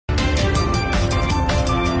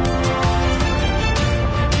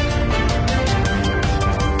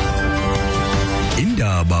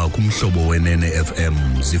kumhlobo wenene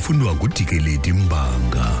FM zifundwa ngudikeledi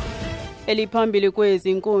Mbanga. Eliphambili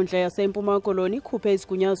kwezi Inkundla yase Mpuma Koloni ikhuphe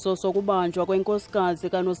isigunyaziso sokubanjwa kwenkosikazi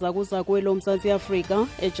kanozakuzaku weli Mzantsi Afrika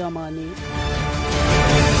Ejamani.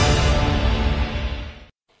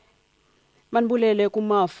 Manibulele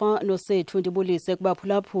kumafa nosethu ndibulise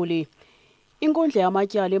kubaphulaphuli. Inkundla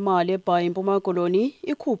yamatyala emali eBhayi Mpuma Koloni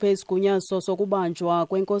ikhuphe isigunyaziso sokubanjwa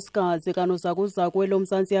kwenkosikazi kanozakuzaku weli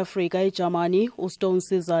Mzantsi Afrika Ejamani uStone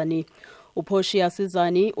Sizani. Uphoshiya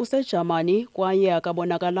Sizani usejamani kwaye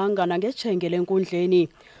akabonakalanga nangetshenge lenkundleni.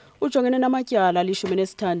 Ujongene namatyala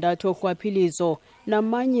 16 orhwaphilizo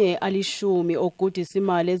namanye 10 okugudisa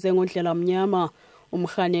imali ezengondlela mnyama.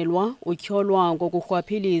 Umrhanelwa utyholwa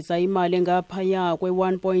ngokurhwaphiliza imali engaphaya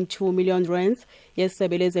kwe-1.2 million rands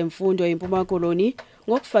yesebe lezemfundo eMpuma Koloni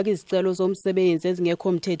ngokufaka izicelo zomsebenzi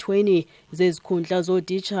ezingekho mthethweni zezikhundla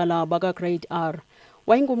zootitshala baka-Grade R.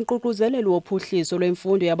 Wayengumququzeleli wophuhliso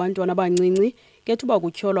lwemfundo yabantwana abancinci kethuba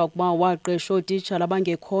kutyholwa ukuba waqesha ootitshala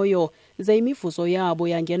abangekhoyo ze imivuzo yabo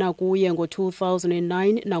yangena kuye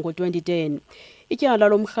ngo-2009 nango-2010. Ityala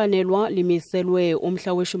lomrhanelwa limiselwe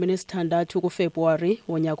umhla we-16 kuFebruwari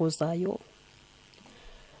wonyaka ozayo.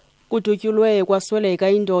 Kudutyulwe kwasweleka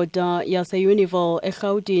indoda yase-Univille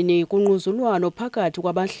eRhawutini kungquzulwano phakathi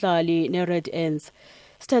kwabahlali ne-Red Ants.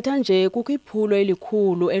 Sithatha nje kukho iphulo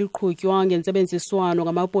elikhulu eliqhutywa ngentsebenziswano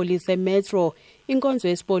ngamapolisa eMetro, inkonzo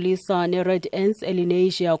yesipolisa ne-Red Ants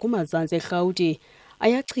eLenasia kumazantsi eRhawuti.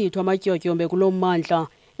 Ayachithwa amatyotyombe kulo mmandla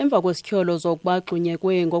emva kwesityholo zokuba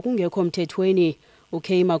agxunyekwe ngokungekho mthethweni.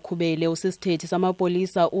 Ukheyi Makhubele usisithethi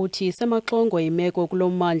samapolisa uthi semaxongo imeko kulo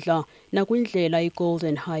mmandla nakwindlela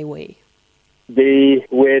iGolden Highway. They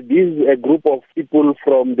were a group of people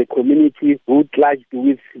from the community who clashed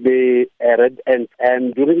with the Red Ants,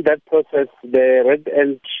 and during that process, the Red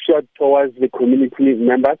Ants shot towards the community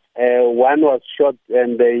members. One was shot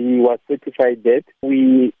and he was certified dead.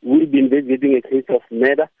 We will be investigating a case of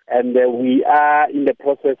murder, and we are in the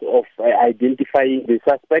process of identifying the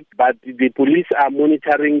suspect, but the police are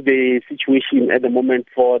monitoring the situation at the moment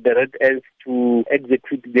for the Red Ants to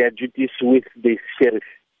execute their duties with the sheriff.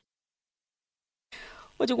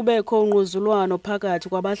 Uthi kubekho ungquzulwano phakathi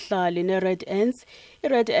kwabahlali ne-Red Ants.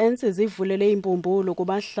 I-Red Ants zivulele impumbulu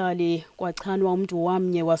kubahlali kwachanwa umntu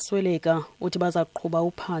wamnye wasweleka uthi baza kuqhuba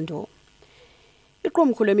uphando.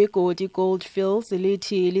 Iqumrhu lemigodi Goldfields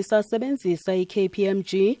lithi lisasebenzisa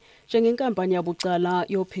i-KPMG njengenkampani yabucala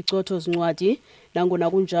yophicotho-zincwadi nangona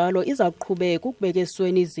kunjalo iza kuqhubeka ukubeka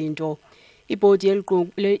esweni izinto. Ibhodi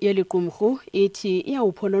yeli qumrhu ithi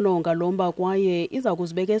iyawuphonononga lo mba kwaye iza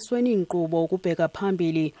kuzibeka esweni inkqubo ukubheka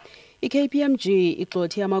phambili. I-KPMG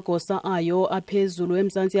igxothe amagosa ayo aphezulu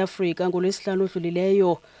eMzantsi Afrika ngolwesihlanu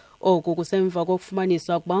odlulileyo. Oku kusemva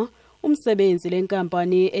kokufumanisa ukuba umsebenzi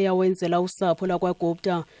lenkampani eyawenzela usapho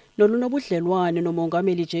lakwaGupta nolunobudlelwane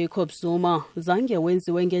nomongameli Jacob Zuma zange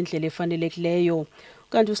wenziwe ngendlela efanelekileyo.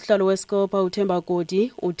 Kanti usihlalo weScopa uThemba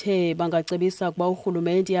Godi uthe bangacebisa ukuba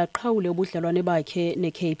urhulumente aqhawule ubudlelwane bakhe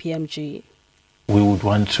ne-KPMG. We would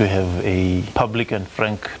want to have a public and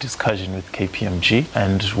frank discussion with KPMG,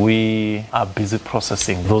 and we are busy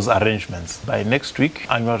processing those arrangements. By next week,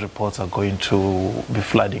 annual reports are going to be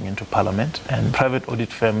flooding into Parliament, and private audit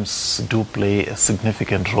firms do play a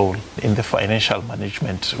significant role in the financial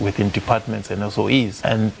management within departments and SOEs.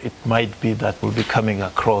 And it might be that we'll be coming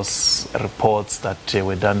across reports that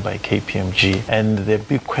were done by KPMG. And the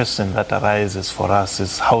big question that arises for us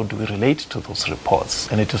is how do we relate to those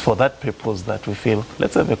reports? And it is for that purpose that we feel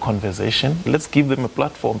let's have a conversation, let's give them a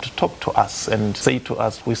platform to talk to us and say to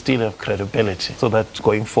us we still have credibility so that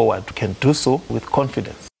going forward we can do so with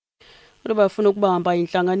confidence. Bafuna ukubamba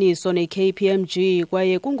intlanganiso ne-KPMG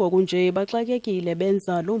kwaye kungoku nje baxakekile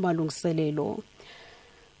benza lo malungiselelo.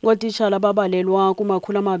 Ngotitshala babalelwa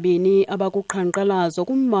ku200 abakuqhankqalazo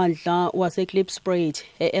kummandla waseKlipspruit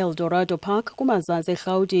e-Eldorado Park kumazantsi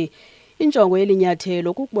eRhawuti. Injongo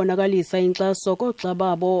yelinyathelo kukubonakalisa inkxaso koogxa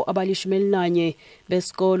babo abali-11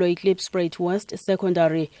 besikolo iKlipspruit West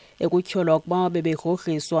Secondary ekutyholwa ukuba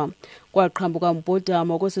bebegrogriswa. Kwaqhambuka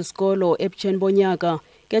umbhodamo kwesi sikolo ebutsheni bonyaka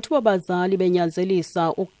kethuba abazali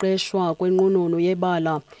benyanzelisa ukuqeshwa kwenqununu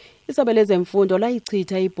yebala. Isebe lezemfundo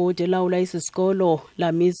layichitha ibhodi elawula esi sikolo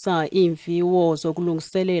lamisa iimviwo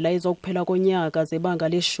zokulungiselela ezokuphela konyaka zebanga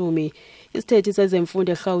le-10. Isithethi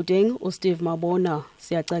sezemfundo eGauteng uSteve Mabona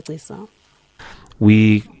siyacacisa.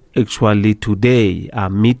 We actually today are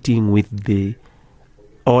meeting with the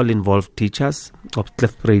all involved teachers of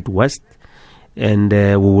Klipspruit West, and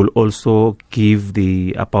we will also give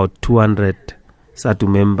the about 200 SADU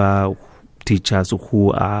member teachers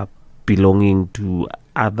who are belonging to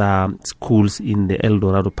other schools in the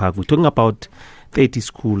Eldorado Park. We're talking about 30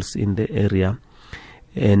 schools in the area.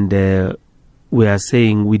 And we are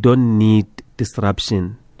saying we don't need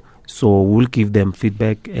disruption. So we'll give them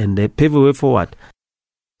feedback and pave a way forward.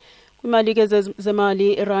 Imali ke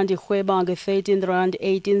zemali irandi ikhweba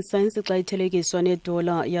nge-13.18 xa ithelekiswa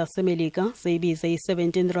nedola yasemelika seyibize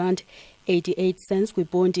i-17.88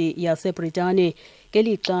 kwibhondi yaseBritane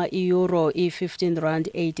ngelixa i-euro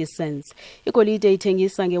i-15.80. Igolide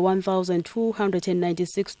ithengisa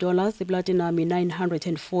nge-$1,296, iplatinum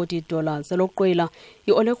i-$940. Elokuqwela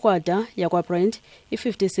i-olekrwada yakwaBrent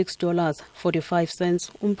i-$56.45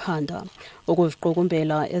 umphanda.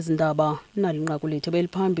 Ukuziqukumbela ezindaba nalinqaku lethu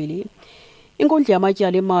beliphambili. Inkundla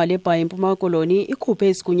yamatyala emali Mpuma Koloni ikhuphe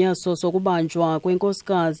isigunyaziso sokubanjwa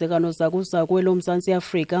kwenkosikazi kanozakuzaku elomzantsi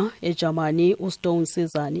Afrika Ejamani uStone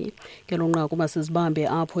Sizani. Ngelo nqaku masizibambe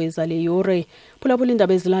apho ezale yure. Phulaphula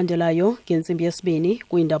indaba ezilandelayo ngentsimbi yesibini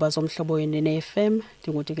kwiindaba zomhlobo ne-FM.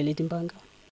 NdinguTikeleti Mpanga.